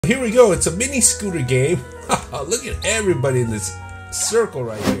Here we go, it's a mini scooter game. Look at everybody in this circle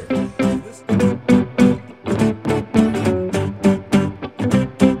right here.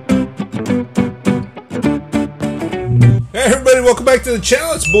 Hey everybody, welcome back to the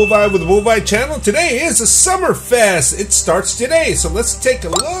channel. It's Bulvi with the Bulvi channel. Today is a Summerfest. It starts today, so let's take a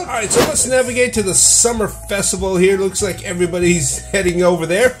look. Alright, so let's navigate to the Summer Festival here. Looks like everybody's heading over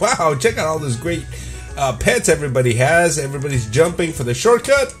there. Wow, check out all those great pets everybody has. Everybody's jumping for the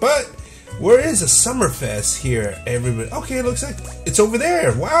shortcut, but where is the Summerfest here, everybody? Okay, it looks like it's over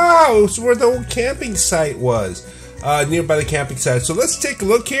there. Wow, it's where the old camping site was. Nearby the camping site. So let's take a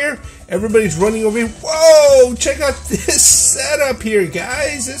look here. Everybody's running over here. Whoa, check out this setup here,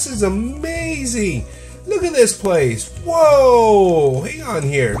 guys. This is amazing. Look at this place. Whoa, hang on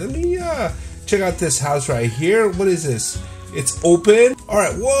here. Let me check out this house right here. What is this? It's open. All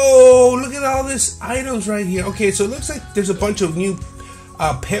right, whoa, look at all this items right here. Okay, so it looks like there's a bunch of new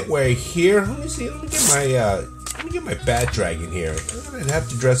petware here. Let me see. Let me get my bat dragon here. I'm gonna have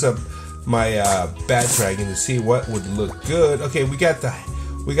to dress up my bat dragon to see what would look good. Okay, we got the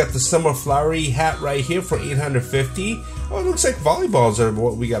summer flowery hat right here for 850. Oh, it looks like volleyballs are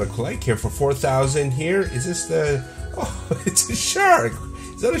what we got to collect here for 4,000 here. Is this the? Oh, it's a shark.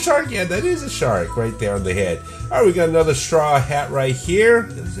 Is that a shark? Yeah, that is a shark right there on the head. All right, we got another straw hat right here.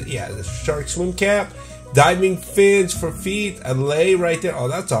 Yeah, the shark swim cap. Diving fins for feet, a lei right there. Oh,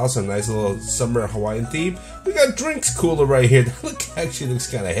 that's awesome. Nice little summer Hawaiian theme. We got drinks cooler right here. That actually looks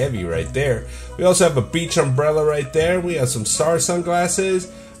kind of heavy right there. We also have a beach umbrella right there. We have some star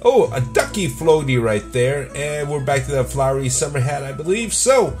sunglasses. Oh, a ducky floaty right there. And we're back to the flowery summer hat, I believe.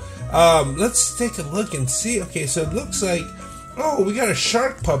 So, let's take a look and see. Okay, so it looks like, oh, we got a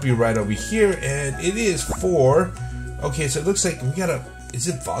shark puppy right over here. And it is for, okay, so it looks like we got a, is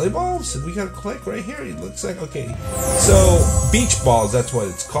it volleyballs? We gotta collect right here. It looks like, okay. So beach balls, that's what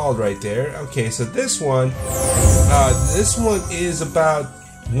it's called right there. Okay, so this one is about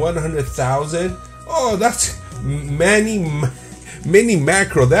 100,000. Oh, that's mini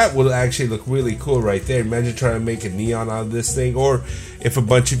macro. That will actually look really cool right there. Imagine trying to make a neon out of this thing, or if a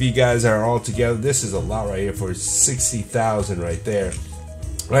bunch of you guys are all together. This is a lot right here for 60,000 right there.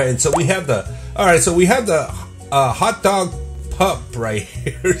 All right, and so we have the, all right, so we have the hot dog pup right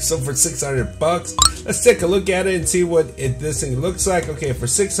here. So for 600 bucks, let's take a look at it and see what this thing looks like. Okay, for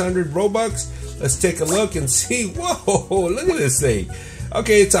 600 Robux, let's take a look and see. Whoa, look at this thing.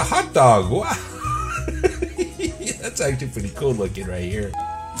 Okay, it's a hot dog. Wow. That's actually pretty cool looking right here.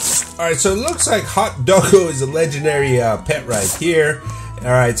 Alright, so it looks like Hot Doggo is a legendary pet right here.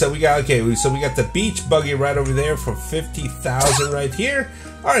 Alright, so we got, okay, so we got the beach buggy right over there for 50,000 right here.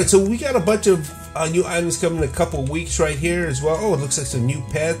 Alright, so we got a bunch of new items coming in a couple weeks right here as well. Oh, it looks like some new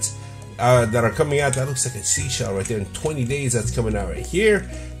pets that are coming out. That looks like a seashell right there. In 20 days, that's coming out right here.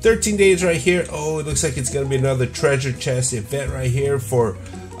 13 days right here. Oh, it looks like it's going to be another treasure chest event right here for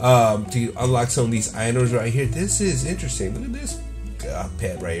to unlock some of these items right here. This is interesting. Look at this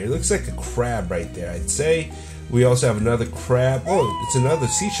pet right here. It looks like a crab right there, I'd say. We also have another crab. Oh, it's another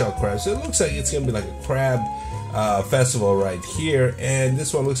seashell crab. So it looks like it's going to be like a crab festival right here. And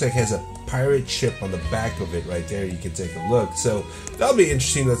this one looks like it has a pirate ship on the back of it right there. You can take a look. So that'll be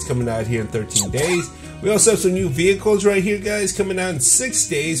interesting. That's coming out here in 13 days. We also have some new vehicles right here, guys, coming out in 6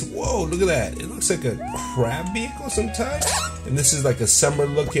 days. Whoa, look at that. It looks like a crab vehicle sometimes. And this is like a summer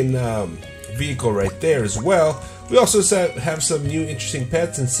looking vehicle right there as well. We also have some new interesting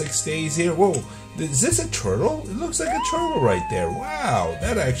pets in 6 days here. Whoa, is this a turtle? It looks like a turtle right there. Wow,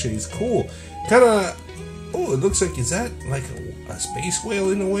 that actually is cool. Kind of, oh, it looks like, is that like a space whale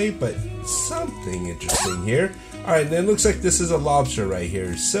in a way, but something interesting here. Alright, then it looks like this is a lobster right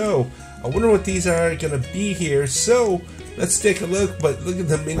here. So, I wonder what these are going to be here. So, let's take a look, but look at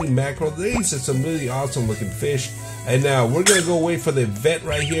the mini mackerel. These are some really awesome looking fish. And now, we're going to go wait for the event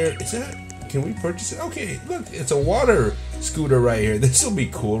right here. Is that, can we purchase it? Okay, look, it's a water scooter right here. This will be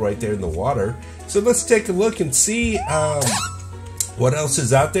cool right there in the water. So, let's take a look and see what else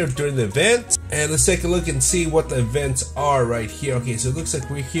is out there during the event. And let's take a look and see what the events are right here. Okay, so it looks like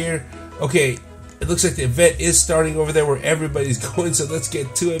we're here. Okay, it looks like the event is starting over there where everybody's going. So let's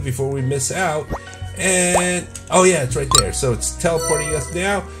get to it before we miss out. And, oh yeah, it's right there. So it's teleporting us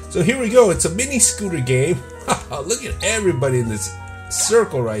now. So here we go. It's a mini scooter game. Look at everybody in this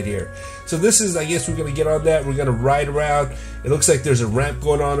circle right here. So this is, I guess we're going to get on that. We're going to ride around. It looks like there's a ramp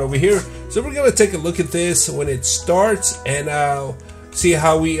going on over here. So we're going to take a look at this when it starts and see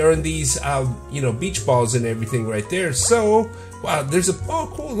how we earn these, you know, beach balls and everything right there. So, wow, there's a,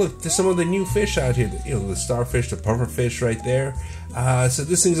 oh cool, look, there's some of the new fish out here. You know, the starfish, the pufferfish right there. So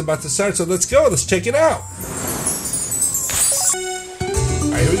this thing's about to start. So let's go. Let's check it out.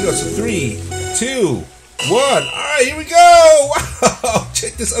 All right, here we we go. So 3, 2, 1. All right, here we go. Wow,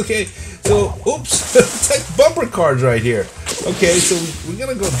 check this. Okay, so oops, it's like bumper cars right here. Okay, so we're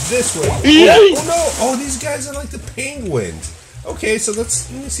gonna go this way. Oh no! Oh, these guys are like the penguins. Okay, so let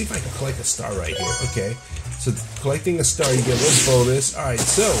me see if I can collect a star right here. Okay, so collecting a star, you get a little bonus. All right,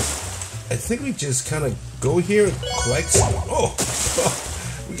 so I think we just kind of go here and collect some. Oh,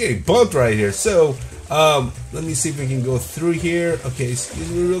 we're getting bumped right here. So let me see if we can go through here. Okay,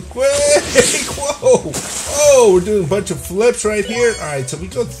 excuse me real quick. Whoa, oh, we're doing a bunch of flips right here. All right, so we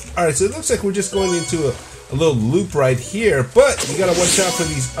go. All right, so it looks like we're just going into a little loop right here, but you gotta watch out for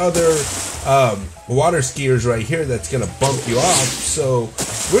these other water skiers right here that's gonna bump you off. So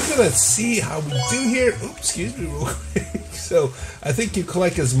we're gonna see how we do here. Oops, excuse me real quick. So I think you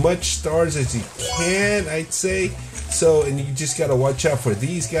collect as much stars as you can, I'd say. So, and you just gotta watch out for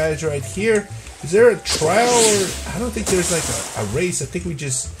these guys right here. Is there a trial, or I don't think there's like a race. I think we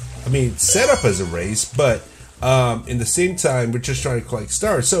just, I mean, it's set up as a race, but in the same time, we're just trying to collect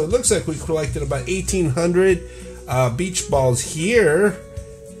stars. So it looks like we collected about 1,800 beach balls here.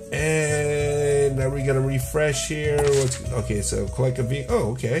 And are we gonna refresh here? Okay, so collect a vehicle.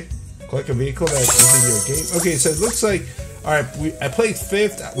 Oh, okay. Collect a vehicle that is in your game. Okay, so it looks like, all right, I played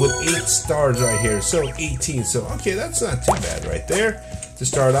 5th with 8 stars right here. So 18. So okay, that's not too bad right there to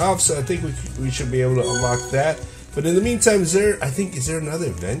start off. So I think we should be able to unlock that. But in the meantime, is there another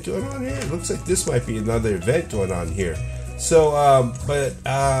event going on here? It looks like this might be another event going on here. So,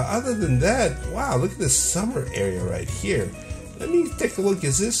 other than that, wow, look at this summer area right here. Let me take a look.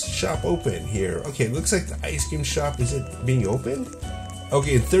 Is this shop open here? Okay, it looks like the ice cream shop, is it being opened?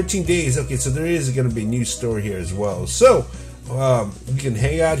 Okay, in 13 days. Okay, so there is going to be a new store here as well. So, you can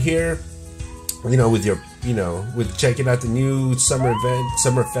hang out here, you know, with your, you know, with checking out the new summer event,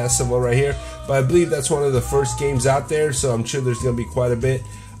 summer festival right here. But I believe that's one of the first games out there, so I'm sure there's going to be quite a bit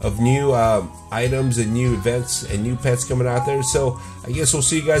of new items and new events and new pets coming out there. So I guess we'll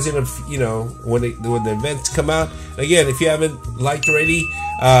see you guys in a, you know, when the events come out. Again, if you haven't liked already,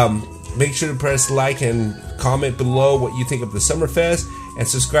 make sure to press like and comment below what you think of the Summerfest, and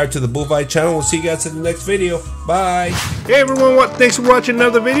subscribe to the Bulvi channel. We'll see you guys in the next video. Bye. Hey everyone, thanks for watching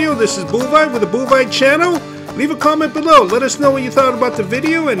another video. This is Bulvi with the Bulvi channel. Leave a comment below. Let us know what you thought about the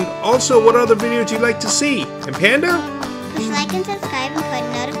video, and also what other videos you'd like to see. And Panda? Push like and subscribe and put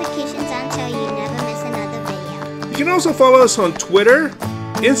notifications on so you never miss another video. You can also follow us on Twitter,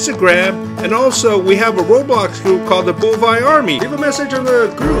 Instagram, and also we have a Roblox group called the Bulvi Army. Leave a message on the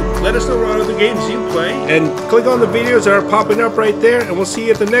group. Let us know what other games you play. And click on the videos that are popping up right there, and we'll see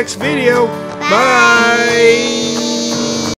you at the next video. Bye. Bye.